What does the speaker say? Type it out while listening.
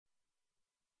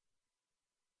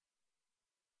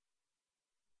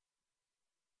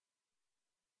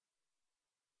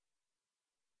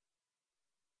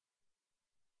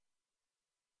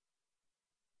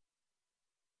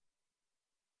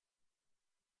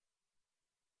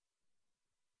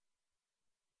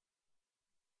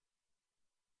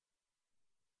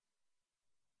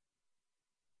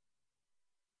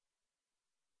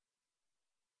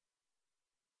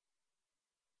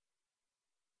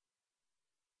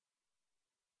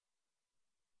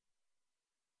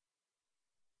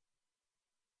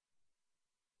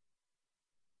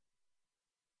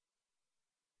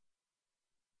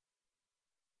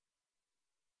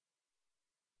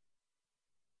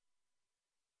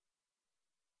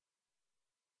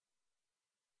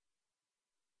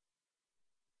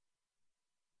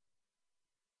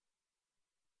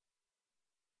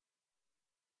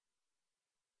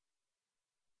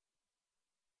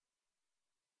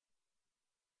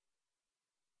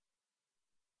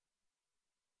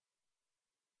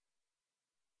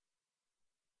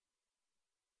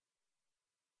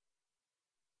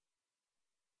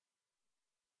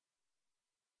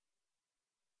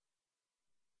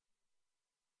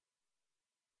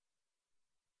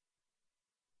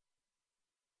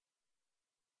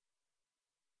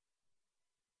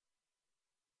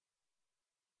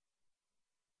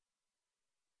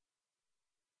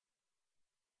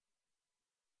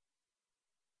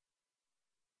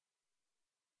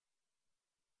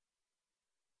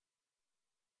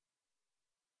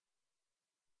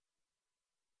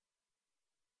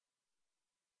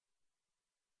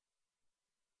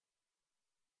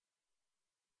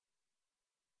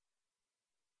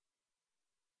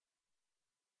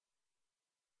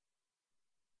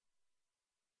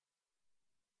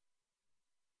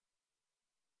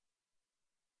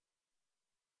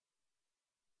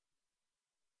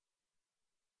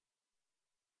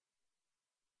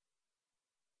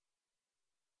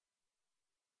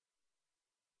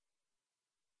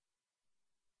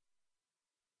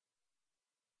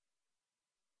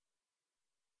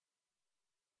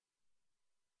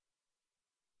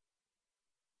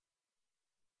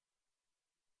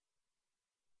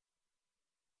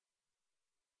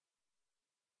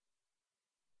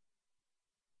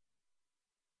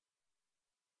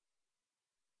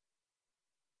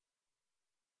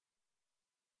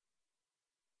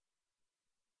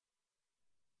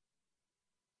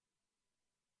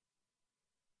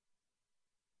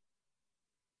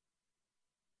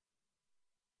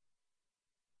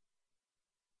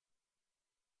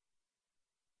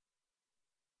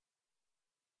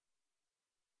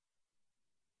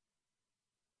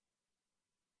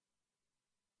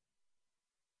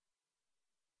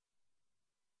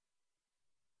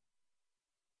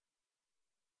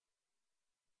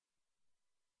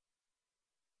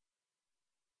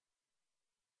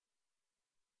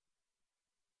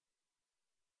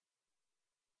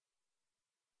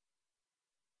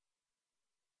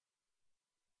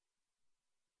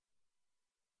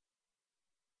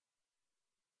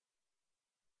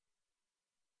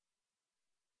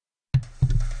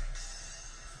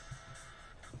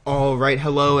Alright,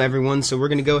 hello everyone, so we're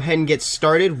gonna go ahead and get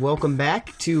started. Welcome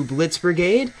back to Blitz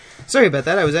Brigade. Sorry about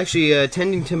that, I was actually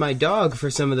tending to my dog for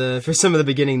some of the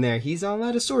beginning there. He's all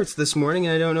out of sorts this morning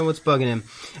and I don't know what's bugging him.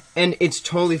 And it's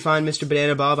totally fine, Mr.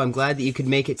 Banana Bob, I'm glad that you could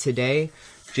make it today.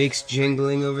 Jake's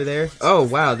jingling over there. Oh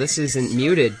wow, this isn't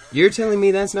muted. You're telling me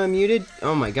that's not muted?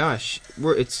 Oh my gosh,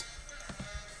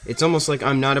 it's almost like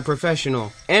I'm not a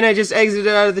professional. And I just exited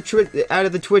out of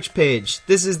the Twitch page.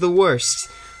 This is the worst.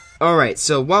 Alright,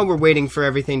 so while we're waiting for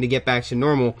everything to get back to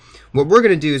normal, what we're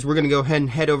going to do is we're going to go ahead and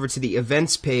head over to the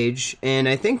events page, and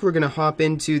I think we're going to hop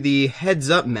into the heads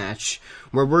up match,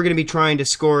 where we're going to be trying to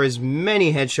score as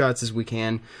many headshots as we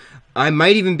can. I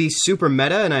might even be super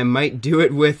meta, and I might do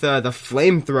it with the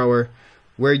flamethrower,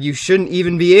 where you shouldn't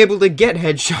even be able to get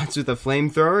headshots with a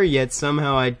flamethrower, yet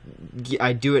somehow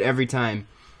I do it every time.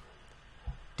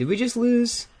 Did we just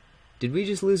lose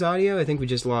audio? I think we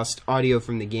just lost audio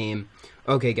from the game.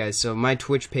 Okay guys, so my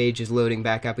Twitch page is loading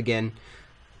back up again.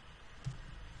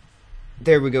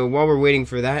 There we go. While we're waiting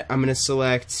for that, I'm going to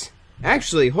select...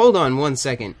 Actually, hold on one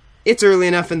second. It's early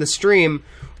enough in the stream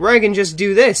where I can just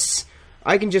do this.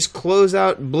 I can just close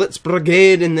out Blitz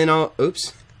Brigade and then I'll...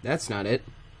 Oops, that's not it.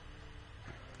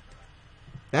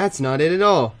 That's not it at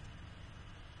all.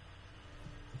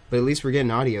 But at least we're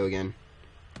getting audio again.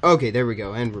 Okay, there we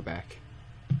go, and we're back.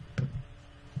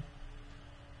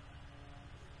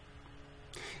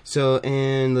 So,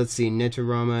 and let's see,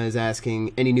 Netarama is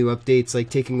asking, any new updates, like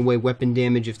taking away weapon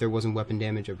damage if there wasn't weapon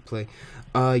damage I would play?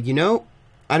 You know,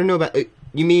 I don't know about,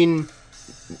 you mean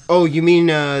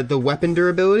the weapon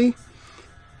durability?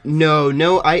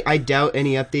 No, I doubt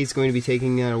any update's going to be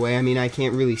taking that away. I mean, I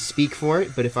can't really speak for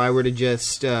it, but if I were to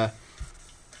just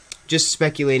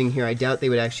speculating here, I doubt they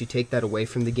would actually take that away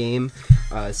from the game,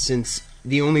 since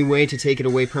the only way to take it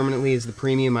away permanently is the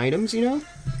premium items, you know?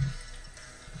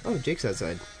 Oh, Jake's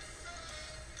outside.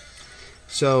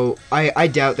 So, I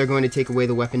doubt they're going to take away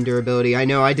the weapon durability. I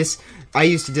know, I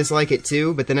used to dislike it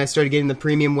too, but then I started getting the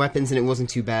premium weapons and it wasn't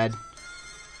too bad.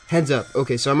 Heads up.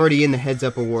 Okay, so I'm already in the heads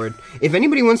up award. If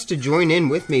anybody wants to join in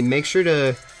with me, make sure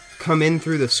to come in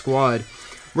through the squad.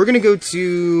 We're going to go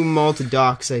to Malta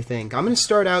Docks, I think. I'm going to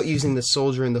start out using the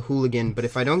soldier and the hooligan, but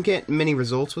if I don't get many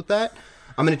results with that,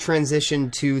 I'm going to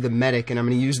transition to the medic, and I'm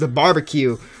going to use the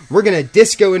barbecue. We're going to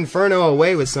Disco Inferno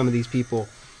away with some of these people.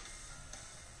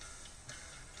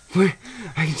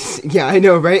 Yeah, I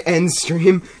know, right? End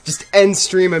stream. Just end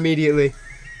stream immediately.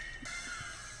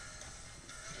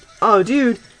 Oh,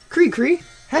 dude. Cree,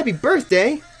 happy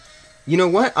birthday. You know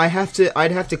what? I'd have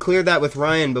to clear that with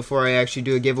Ryan before I actually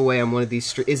do a giveaway on one of these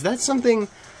streams. Is that something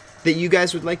that you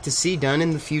guys would like to see done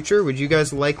in the future? Would you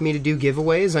guys like me to do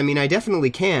giveaways? I mean, I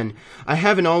definitely can. I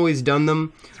haven't always done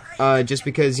them, just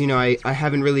because, you know, I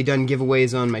haven't really done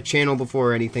giveaways on my channel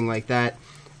before or anything like that.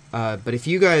 But if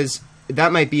you guys,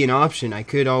 that might be an option. I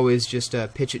could always just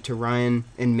pitch it to Ryan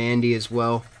and Mandy as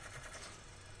well.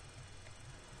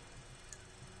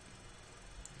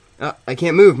 I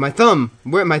can't move. My thumb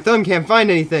can't find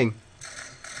anything.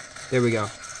 There we go.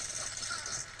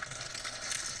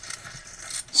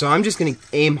 So I'm just gonna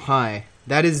aim high.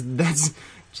 That's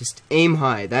just aim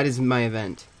high. That is my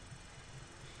event.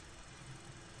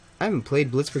 I haven't played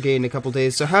Blitz Brigade in a couple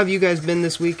days, so how have you guys been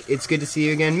this week? It's good to see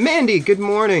you again. Mandy, good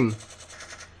morning!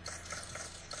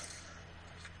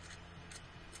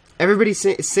 Everybody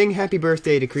sing happy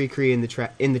birthday to Cree in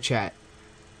the chat.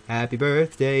 Happy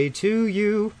birthday to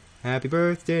you. Happy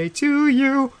birthday to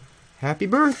you. Happy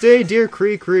birthday, dear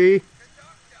Cree.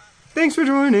 Thanks for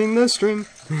joining the stream.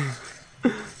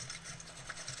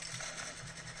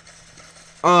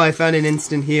 Oh, I found an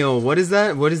instant heal. What is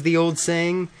that? What is the old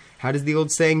saying? How does the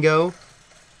old saying go?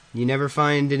 You never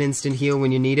find an instant heal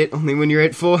when you need it, only when you're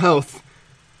at full health.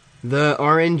 The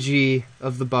RNG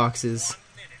of the boxes.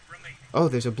 Oh,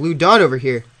 there's a blue dot over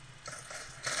here.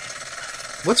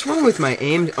 What's wrong with my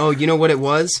aim? Oh, you know what it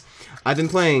was? I've been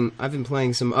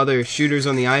playing some other shooters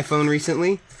on the iPhone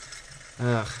recently.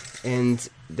 And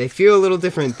they feel a little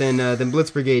different than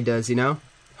Blitz Brigade does, you know?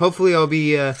 Hopefully I'll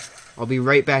be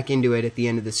right back into it at the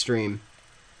end of the stream.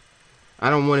 I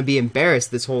don't want to be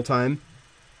embarrassed this whole time.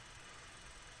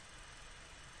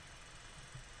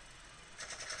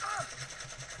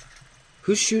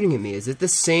 Who's shooting at me? Is it the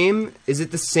same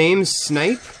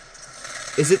snipe?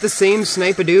 Is it the same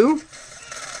snipe-a-doo?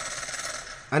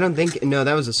 I don't think... No,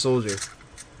 that was a soldier.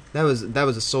 That was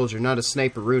a soldier, not a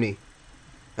sniper-rooney.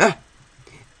 Ah!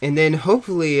 And then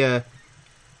hopefully,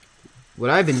 what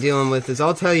I've been dealing with is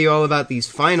I'll tell you all about these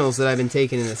finals that I've been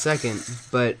taking in a second,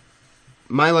 but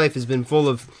my life has been full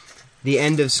of the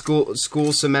end of school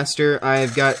semester.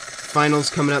 I've got finals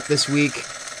coming up this week.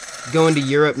 going to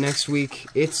Europe next week.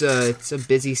 It's a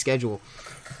busy schedule.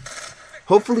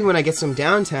 Hopefully when I get some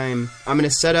downtime, I'm going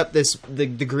to set up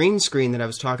the green screen that I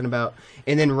was talking about.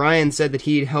 And then Ryan said that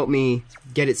he'd help me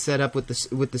get it set up with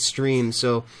the stream.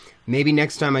 So maybe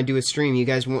next time I do a stream, you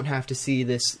guys won't have to see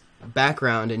this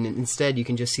background, and instead you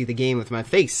can just see the game with my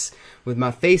face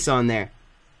on there.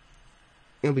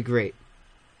 It'll be great.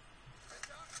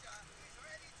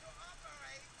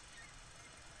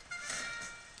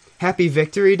 Happy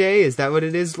Victory Day? Is that what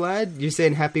it is, lad? You're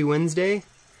saying Happy Wednesday?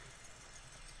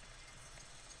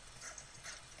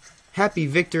 Happy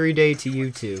Victory Day to you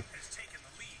too.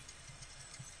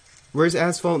 Where's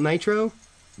Asphalt Nitro?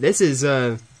 This is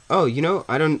oh, you know,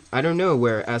 I don't know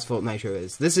where Asphalt Nitro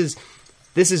is. This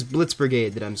is Blitz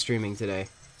Brigade that I'm streaming today.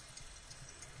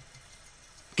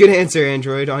 Good answer,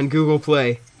 Android, on Google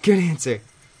Play. Good answer.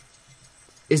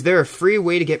 Is there a free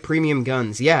way to get premium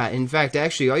guns? Yeah, in fact,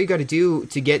 actually, all you gotta do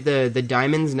to get the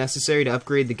diamonds necessary to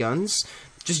upgrade the guns,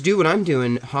 just do what I'm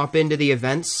doing. Hop into the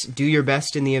events, do your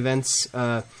best in the events.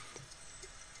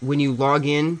 When you log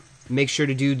in, make sure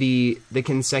to do the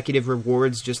consecutive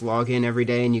rewards. Just log in every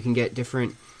day, and you can get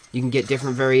different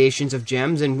variations of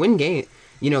gems and win game.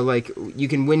 You know, like, you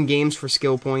can win games for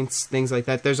skill points, things like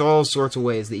that. There's all sorts of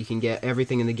ways that you can get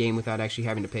everything in the game without actually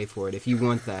having to pay for it, if you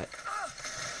want that.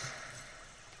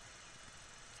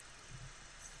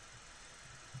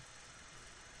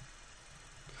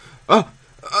 Oh!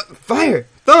 Fire!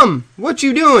 Thumb! What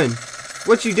you doing?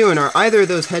 What you doing? Are either of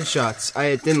those headshots?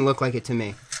 It didn't look like it to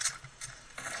me.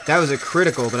 That was a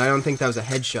critical, but I don't think that was a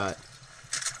headshot.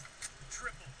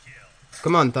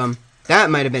 Come on, Thumb.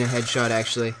 That might have been a headshot,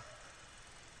 actually.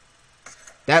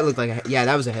 That looked like a... Yeah,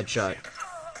 that was a headshot.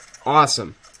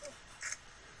 Awesome.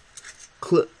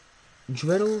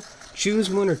 Dreadtle, choose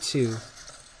one or two.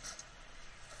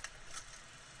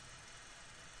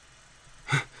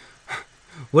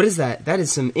 What is that? That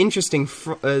is some interesting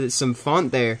some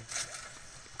font there.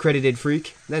 Credited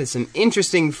freak. That is some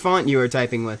interesting font you are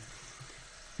typing with.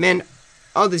 Man,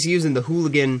 all this using the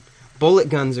hooligan bullet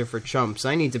guns are for chumps.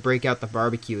 I need to break out the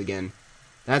barbecue again.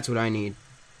 That's what I need.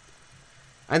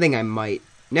 I think I might.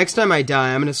 Next time I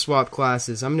die, I'm going to swap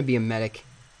classes. I'm going to be a medic.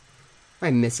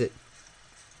 I miss it.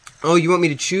 Oh, you want me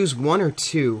to choose one or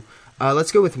two?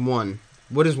 Let's go with one.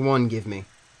 What does one give me?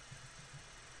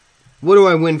 What do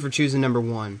I win for choosing number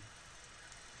one?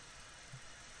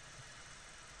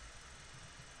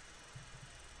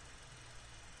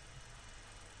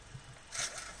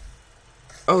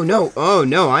 Oh no,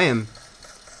 I am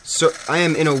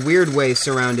in a weird way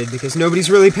surrounded because nobody's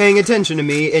really paying attention to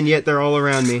me, and yet they're all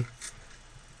around me.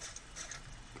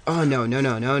 Oh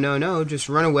no, just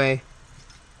run away.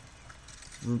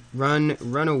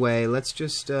 Run away. Let's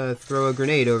just throw a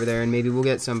grenade over there and maybe we'll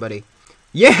get somebody.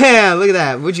 Yeah, look at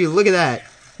that. Would you look at that?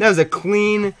 That was a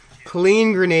clean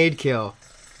grenade kill.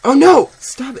 Oh no,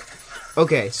 stop it.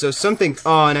 Okay, so something...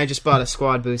 Oh, and I just bought a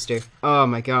squad booster. Oh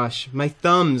my gosh, my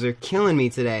thumbs are killing me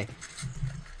today.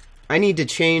 I need to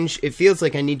change... It feels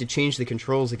like I need to change the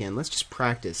controls again. Let's just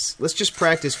practice. Let's just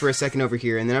practice for a second over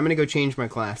here, and then I'm going to go change my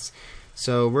class.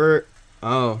 So we're...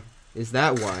 Oh, is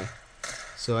that why?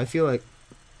 So I feel like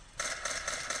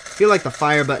the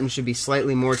fire button should be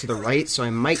slightly more to the right, so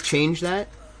I might change that.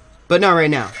 But not right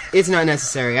now. It's not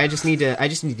necessary. I just need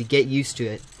to get used to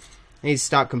it. I need to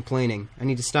stop complaining. I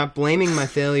need to stop blaming my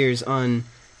failures on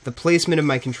the placement of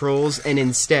my controls and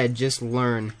instead just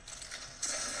learn.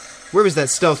 Where was that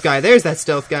stealth guy? There's that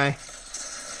stealth guy.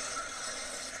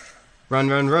 Run,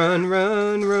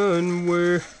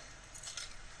 where?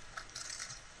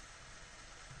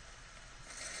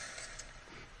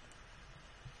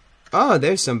 Oh,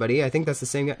 there's somebody. I think that's the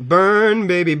same guy. Burn,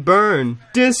 baby, burn.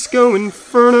 Disco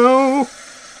Inferno.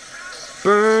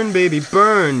 Burn, baby,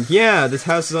 burn. Yeah, this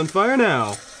house is on fire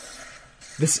now.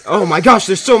 Oh my gosh,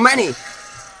 there's so many.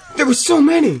 There were so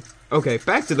many. Okay,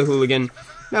 back to the hooligan.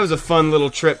 That was a fun little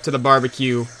trip to the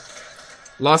barbecue.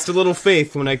 Lost a little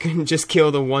faith when I couldn't just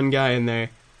kill the one guy in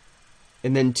there.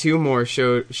 And then two more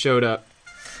showed up.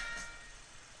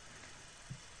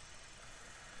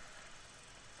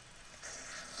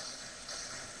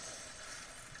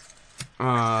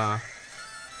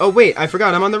 Oh wait, I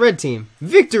forgot, I'm on the red team.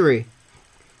 Victory!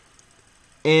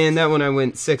 And that one I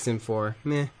went 6 and 4.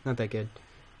 Meh, not that good.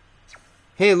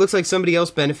 Hey, it looks like somebody else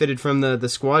benefited from the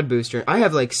squad booster. I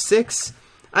have like 6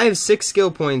 skill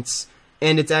points,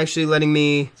 and it's actually letting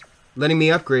me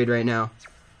upgrade right now.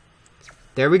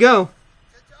 There we go.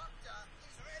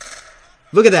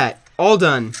 Look at that, all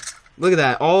done. Look at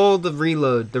that, all the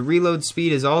reload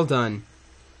speed is all done.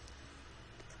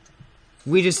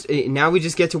 Now we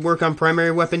just get to work on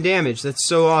primary weapon damage. That's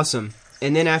so awesome.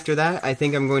 And then after that, I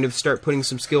think I'm going to start putting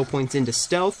some skill points into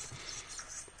stealth.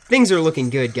 Things are looking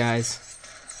good, guys.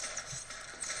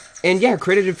 And yeah,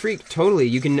 Credited Freak, totally.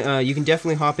 You can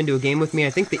definitely hop into a game with me.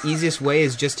 I think the easiest way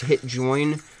is just to hit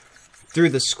join through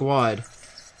the squad.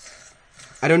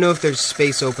 I don't know if there's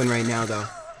space open right now, though.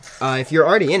 If you're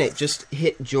already in it, just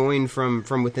hit join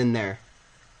from within there.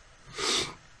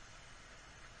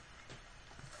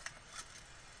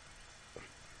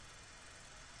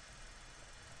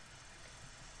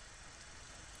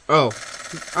 Oh,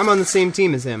 I'm on the same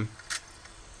team as him.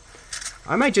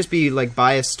 I might just be, like,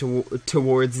 biased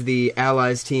towards the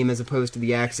Allies team as opposed to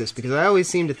the Axis, because I always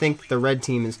seem to think that the red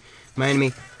team is my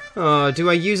enemy. Oh, do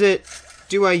I use it?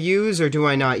 Do I use or do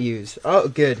I not use? Oh,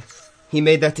 good. He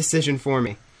made that decision for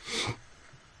me.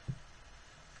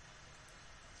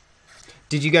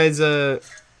 Did you guys,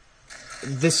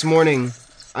 this morning,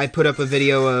 I put up a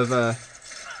video of,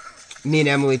 me and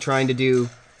Emily trying to do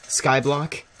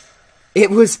Skyblock. It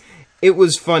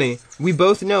was funny. We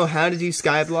both know how to do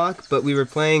Skyblock, but we were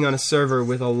playing on a server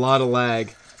with a lot of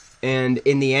lag. And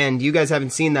in the end, you guys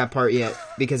haven't seen that part yet,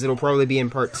 because it'll probably be in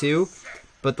part 2,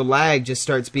 but the lag just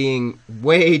starts being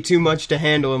way too much to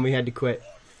handle and we had to quit.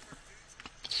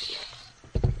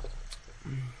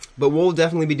 But we'll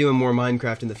definitely be doing more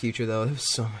Minecraft in the future, though. It was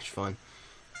so much fun.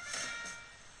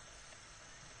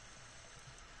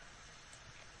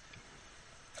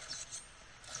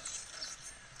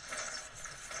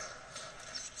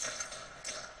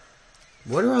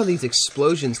 What are all these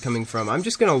explosions coming from? I'm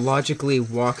just gonna logically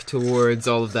walk towards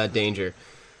all of that danger.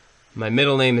 My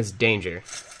middle name is Danger.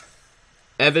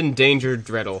 Evan Danger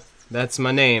Dreadtle. That's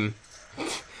my name.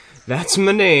 That's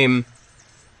my name.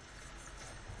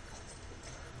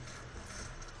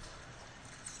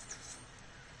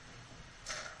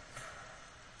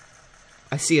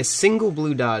 I see a single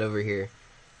blue dot over here.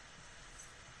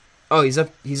 Oh, he's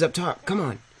up top. Come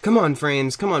on. Come on,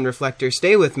 frames. Come on, Reflector.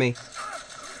 Stay with me.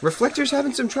 Reflector's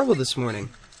having some trouble this morning.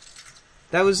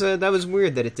 That was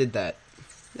weird that it did that.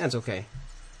 That's okay.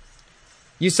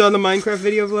 You saw the Minecraft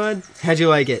video, Vlad? How'd you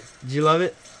like it? Did you love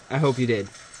it? I hope you did.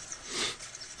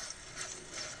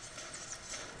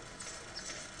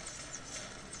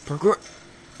 Parkour!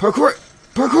 Parkour!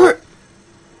 Parkour!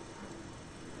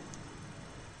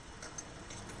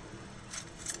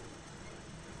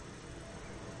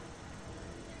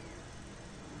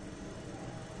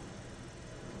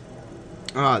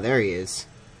 Ah, there he is.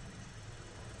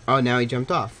 Oh, now he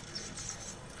jumped off.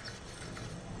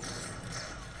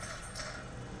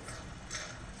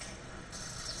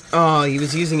 Oh, he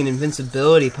was using an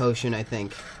invincibility potion, I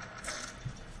think.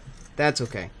 That's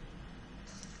okay.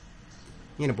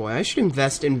 You know, boy, I should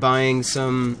invest in buying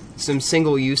some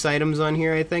single-use items on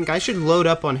here, I think. I should load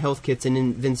up on health kits and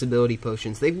invincibility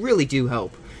potions. They really do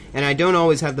help. And I don't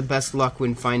always have the best luck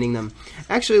when finding them.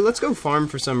 Actually, let's go farm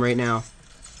for some right now.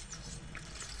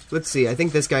 Let's see, I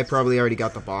think this guy probably already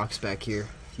got the box back here.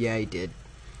 Yeah, he did.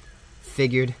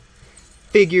 Figured.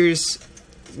 Figures.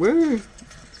 Where?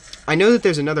 I know that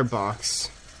there's another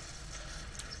box.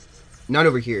 Not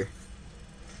over here.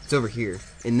 It's over here,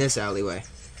 in this alleyway.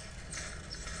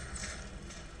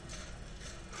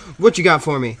 What you got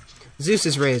for me?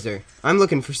 Zeus's Razor. I'm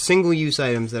looking for single-use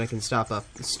items that I can stock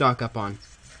up on.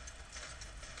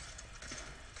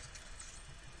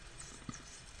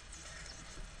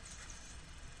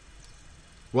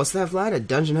 What's that, Vlad? A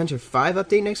Dungeon Hunter 5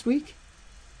 update next week?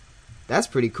 That's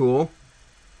pretty cool.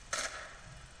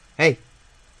 Hey,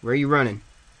 where are you running?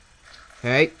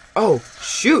 Hey. Oh,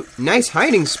 shoot! Nice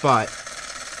hiding spot!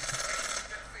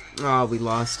 Oh, we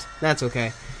lost. That's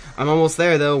okay. I'm almost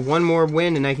there, though. One more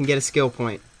win and I can get a skill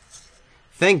point.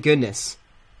 Thank goodness.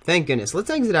 Thank goodness. Let's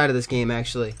exit out of this game,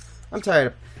 actually. I'm tired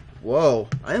of... Whoa.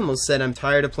 I almost said I'm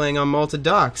tired of playing on Malta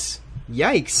Docks.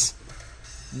 Yikes.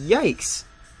 Yikes.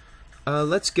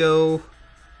 Let's go...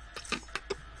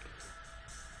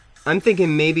 I'm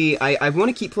thinking maybe... I want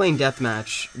to keep playing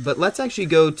Deathmatch, but let's actually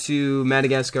go to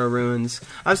Madagascar Ruins.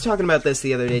 I was talking about this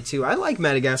the other day, too. I like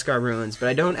Madagascar Ruins, but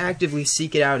I don't actively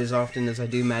seek it out as often as I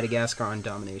do Madagascar on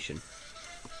Domination.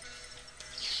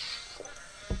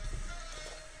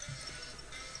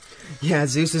 Yeah,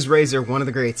 Zeus's Razor, one of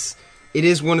the greats. It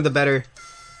is one of the better...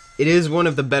 It is one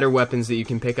of the better weapons that you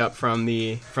can pick up from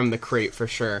the crate, for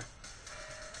sure.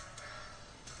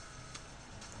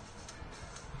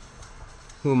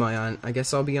 Who am I on? I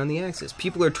guess I'll be on the Axis.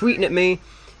 People are tweeting at me.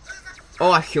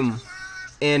 Awesome.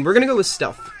 And we're gonna go with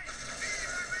stealth.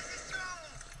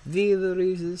 Vive la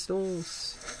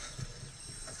resistance.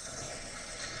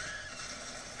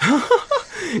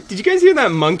 Did you guys hear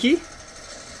that monkey?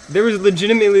 There was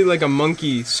legitimately like a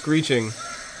monkey screeching.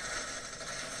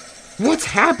 What's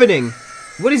happening?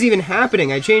 What is even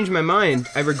happening? I changed my mind.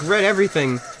 I regret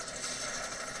everything.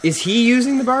 Is he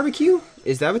using the barbecue?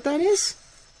 Is that what that is?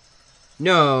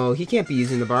 No, he can't be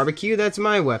using the barbecue. That's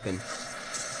my weapon.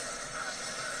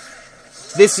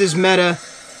 This is meta.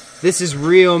 This is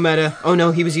real meta. Oh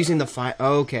no, he was using the fire.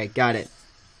 Okay, got it.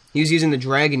 He was using the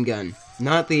dragon gun,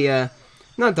 not the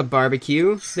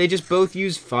barbecue. They just both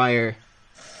use fire.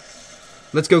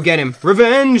 Let's go get him.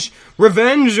 Revenge!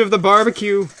 Revenge of the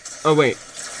barbecue! Oh wait,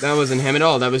 that wasn't him at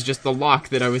all. That was just the lock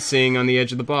that I was seeing on the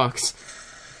edge of the box.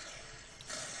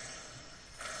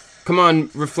 Come on,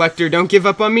 Reflector, don't give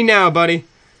up on me now, buddy.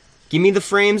 Give me the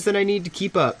frames that I need to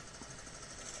keep up.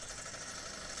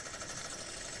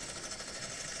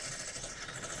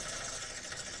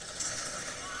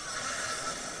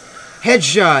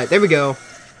 Headshot! There we go.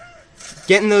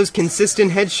 Getting those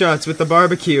consistent headshots with the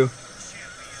barbecue.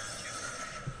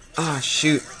 Ah,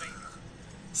 shoot.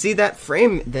 See that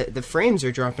frame? The frames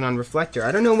are dropping on Reflector.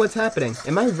 I don't know what's happening.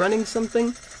 Am I running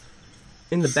something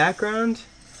in the background?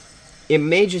 It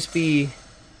may just be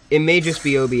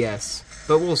OBS,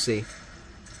 but we'll see.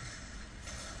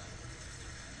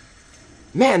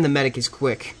 Man, the medic is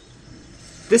quick.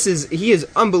 He is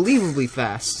unbelievably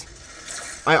fast.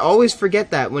 I always forget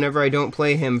that whenever I don't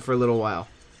play him for a little while.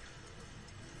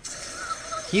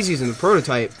 He's using the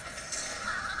prototype.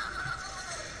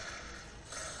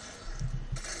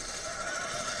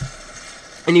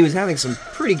 And he was having some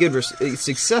pretty good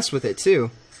success with it, too.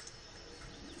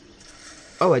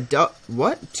 Oh,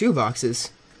 what? 2 boxes.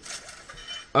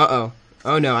 Uh-oh.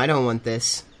 Oh, no, I don't want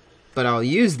this. But I'll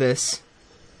use this.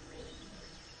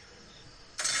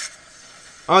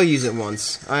 I'll use it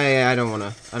once. I don't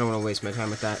wanna waste my time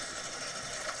with that.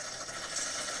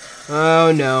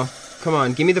 Oh, no. Come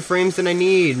on, give me the frames that I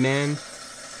need, man.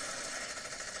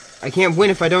 I can't win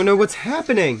if I don't know what's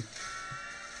happening.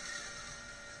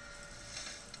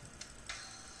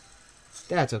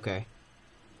 That's okay.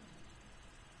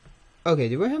 Okay,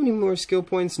 do I have any more skill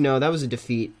points? No, that was a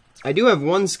defeat. I do have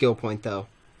 1 skill point, though.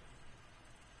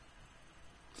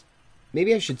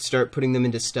 Maybe I should start putting them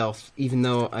into stealth, even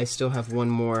though I still have 1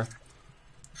 more.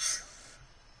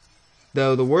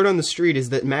 Though, the word on the street is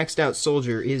that maxed out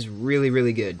soldier is really,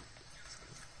 really good.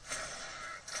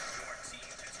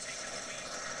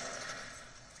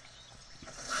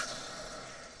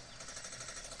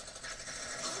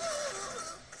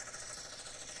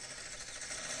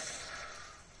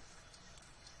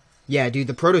 Yeah, dude,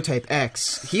 the Prototype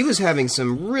X, he was having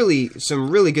some really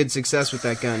good success with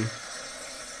that gun.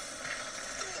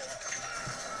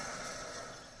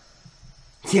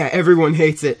 Yeah, everyone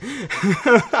hates it.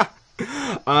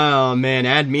 Oh, man,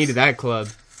 add me to that club.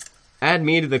 Add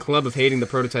me to the club of hating the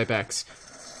Prototype X.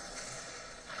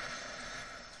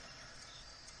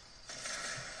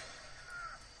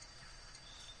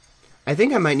 I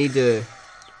think I might need to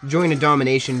join a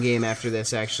domination game after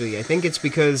this, actually. I think it's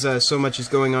because so much is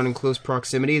going on in close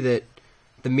proximity that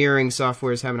the mirroring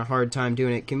software is having a hard time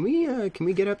doing it. Can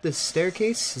we get up this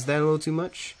staircase? Is that a little too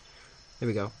much? There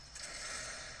we go.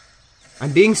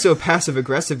 I'm being so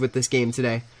passive-aggressive with this game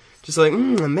today. Just like,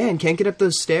 man, can't get up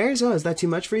those stairs? Oh, is that too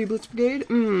much for you, Blitz Brigade?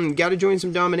 Gotta join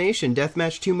some domination.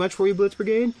 Deathmatch too much for you, Blitz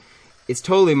Brigade? It's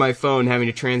totally my phone having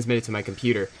to transmit it to my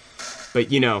computer.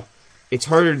 But, you know, it's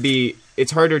harder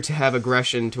to have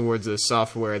aggression towards a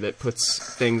software that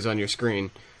puts things on your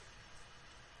screen.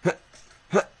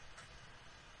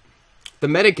 The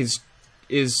medic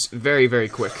is very, very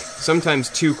quick. Sometimes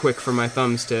too quick for my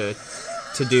thumbs to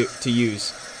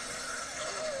use.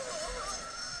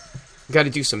 Gotta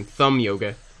do some thumb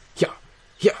yoga.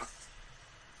 Yeah.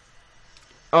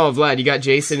 Oh, Vlad, you got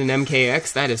Jason and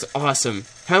MKX? That is awesome.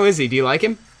 How is he? Do you like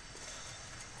him?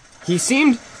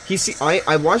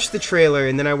 I watched the trailer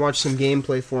and then I watched some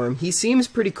gameplay for him. He seems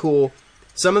pretty cool.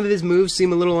 Some of his moves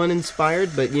seem a little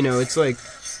uninspired, but, you know, it's like,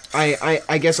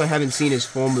 I guess I haven't seen his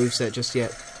full moveset just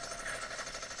yet.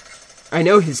 I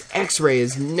know his X-ray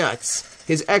is nuts.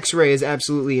 His X-ray is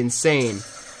absolutely insane.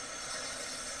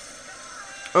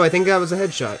 Oh, I think that was a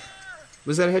headshot.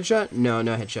 Was that a headshot? No,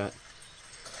 no headshot.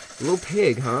 Little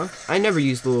pig, huh? I never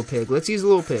used the little pig. Let's use the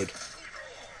little pig.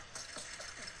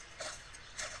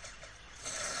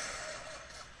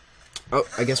 Oh,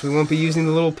 I guess we won't be using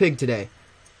the little pig today.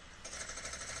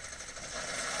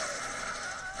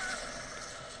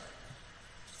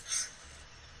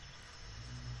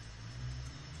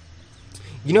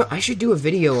 You know, I should do a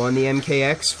video on the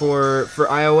MKX for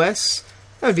iOS.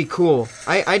 That would be cool.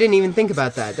 I didn't even think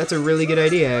about that. That's a really good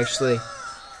idea, actually.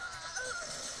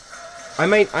 I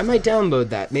might download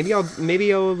that. Maybe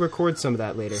I'll record some of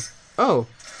that later. Oh.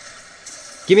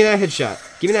 Give me that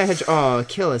headshot. Give me that headshot. Oh,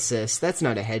 kill assist. That's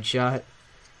not a headshot.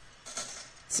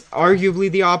 It's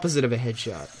arguably the opposite of a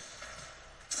headshot.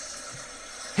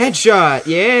 Headshot!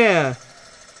 Yeah!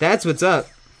 That's what's up.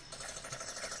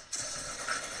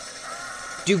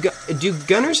 Do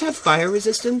gunners have fire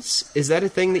resistance? Is that a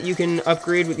thing that you can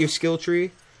upgrade with your skill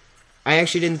tree? I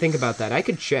actually didn't think about that. I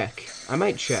could check. I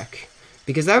might check.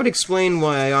 Because that would explain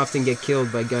why I often get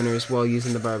killed by gunners while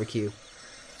using the barbecue.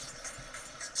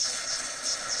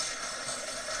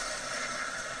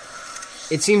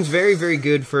 It seems very, very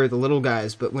good for the little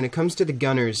guys, but when it comes to the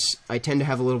gunners, I tend to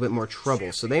have a little bit more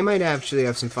trouble. So they might actually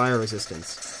have some fire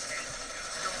resistance.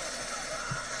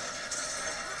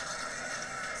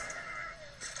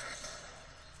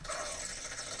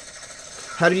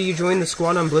 How did you join the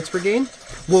squad on Blitz Brigade?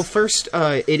 Well, first,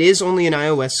 it is only an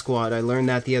iOS squad. I learned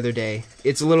that the other day.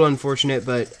 It's a little unfortunate,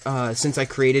 but since I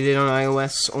created it on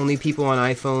iOS, only people on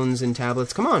iPhones and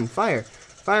tablets... Come on, fire!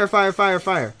 Fire, fire, fire,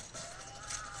 fire!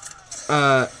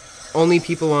 Only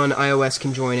people on iOS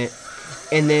can join it.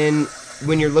 And then,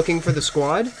 when you're looking for the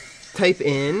squad, type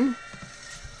in...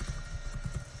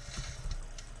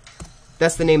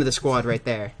 That's the name of the squad right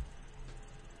there.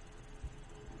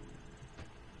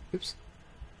 Oops.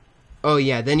 Oh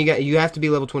yeah, then you have to be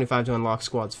level 25 to unlock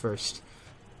squads first.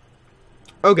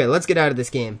 Okay, let's get out of this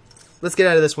game. Let's get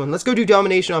out of this one. Let's go do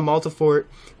domination on Malta Fort,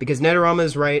 because Netarama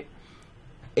is right,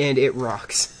 and it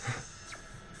rocks.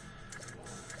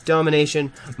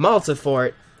 Domination, Malta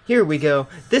Fort. Here we go.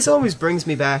 This always brings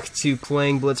me back to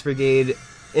playing Blitz Brigade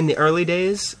in the early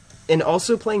days, and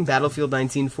also playing Battlefield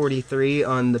 1943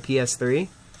 on the PS3.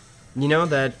 You know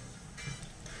that...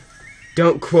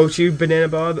 Don't quote you, Banana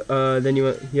Bob. Then you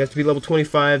have to be level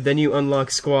 25. Then you unlock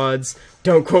squads.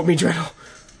 Don't quote me, Dreadtle.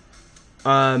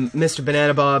 Mr.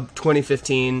 Banana Bob,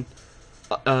 2015.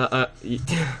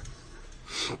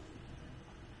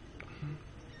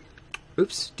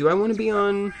 Oops. Do I want to be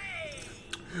on?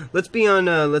 Let's be on.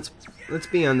 Let's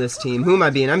be on this team. Who am I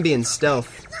being? I'm being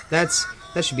stealth. That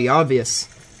should be obvious.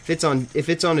 If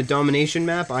it's on a domination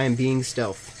map, I am being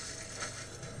stealth.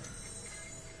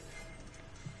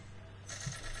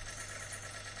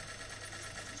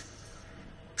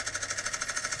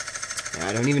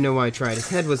 I don't even know why I tried. His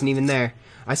head wasn't even there.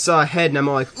 I saw a head and I'm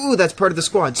all like, ooh, that's part of the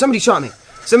squad. Somebody shot me.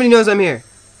 Somebody knows I'm here.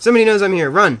 Somebody knows I'm here.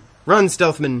 Run. Run,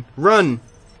 Stealthman. Run.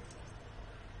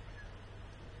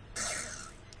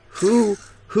 Who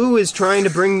is trying to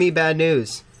bring me bad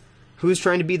news? Who's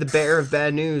trying to be the bearer of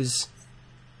bad news?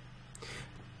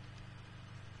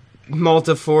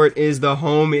 Malta Fort is the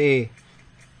homie.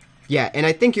 Yeah, and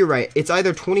I think you're right. It's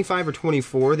either 25 or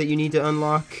 24 that you need to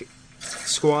unlock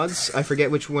squads. I forget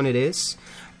which one it is.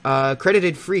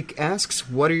 Credited Freak asks,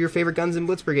 what are your favorite guns in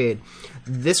Blitz Brigade?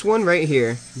 This one right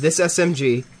here, this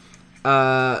SMG.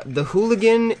 The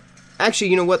Hooligan, actually,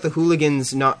 you know what, the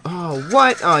Hooligan's not, oh,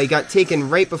 what? Oh, he got taken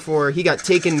right before, he got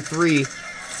taken 3,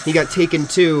 he got taken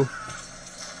 2,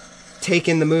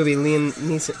 taken the movie, Liam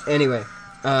Neeson, anyway.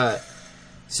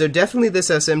 So definitely this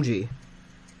SMG.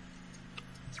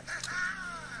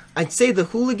 I'd say the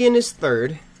Hooligan is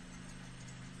third.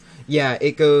 Yeah,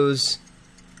 it goes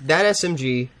that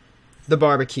SMG, the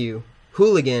barbecue,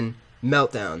 Hooligan,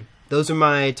 Meltdown. Those are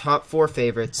my top 4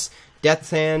 favorites. Death's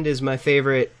Hand is my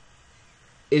favorite.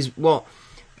 Well,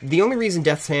 the only reason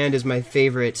Death's Hand is my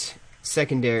favorite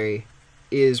secondary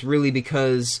is really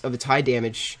because of its high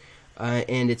damage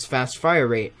and its fast fire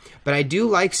rate. But I do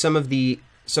like some of the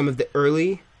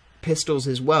early pistols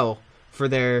as well. For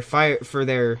their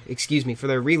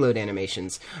reload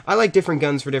animations. I like different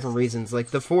guns for different reasons.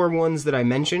 Like the 4 ones that I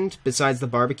mentioned, besides the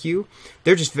barbecue,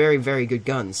 they're just very, very good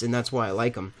guns, and that's why I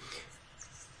like them.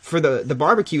 For the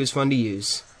barbecue is fun to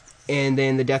use, and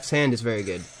then the Death's Hand is very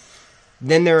good.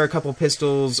 Then there are a couple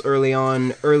pistols early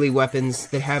on, early weapons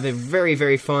that have a very,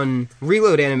 very fun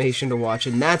reload animation to watch,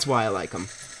 and that's why I like them.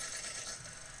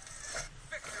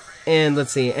 And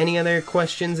let's see, any other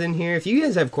questions in here? If you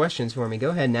guys have questions for me,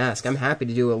 go ahead and ask. I'm happy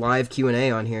to do a live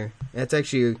Q&A on here. That's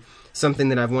actually something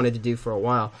that I've wanted to do for a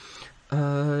while.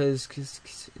 And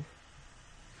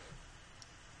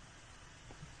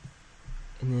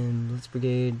then Blitz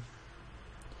Brigade.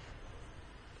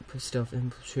 Put Stealth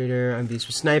Infiltrator. I'm Beast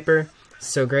with Sniper.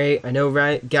 So great. I know,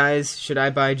 right? Guys, should I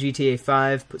buy GTA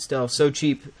 5? Put Stealth so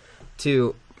cheap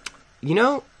too. You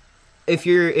know, if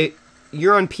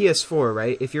you're on PS4,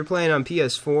 right? If you're playing on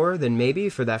PS4, then maybe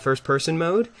for that first-person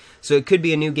mode. So it could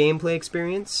be a new gameplay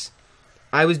experience.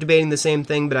 I was debating the same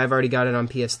thing, but I've already got it on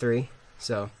PS3.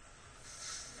 So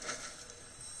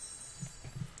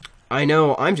I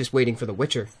know, I'm just waiting for The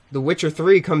Witcher. The Witcher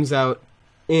 3 comes out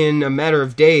in a matter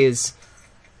of days,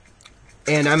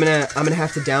 and I'm gonna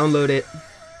have to download it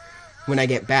when I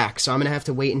get back. So I'm gonna have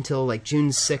to wait until like June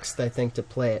 6th, I think, to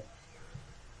play it.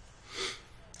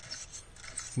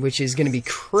 which is going to be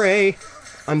cray.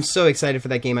 I'm so excited for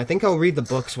that game. I think I'll read the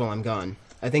books while I'm gone.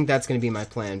 I think that's going to be my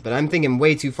plan, but I'm thinking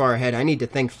way too far ahead. I need to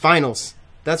think finals.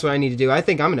 That's what I need to do. I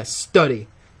think I'm going to study.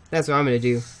 That's what I'm going to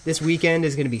do. This weekend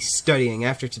is going to be studying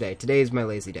after today. Today is my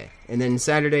lazy day. And then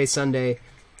Saturday, Sunday,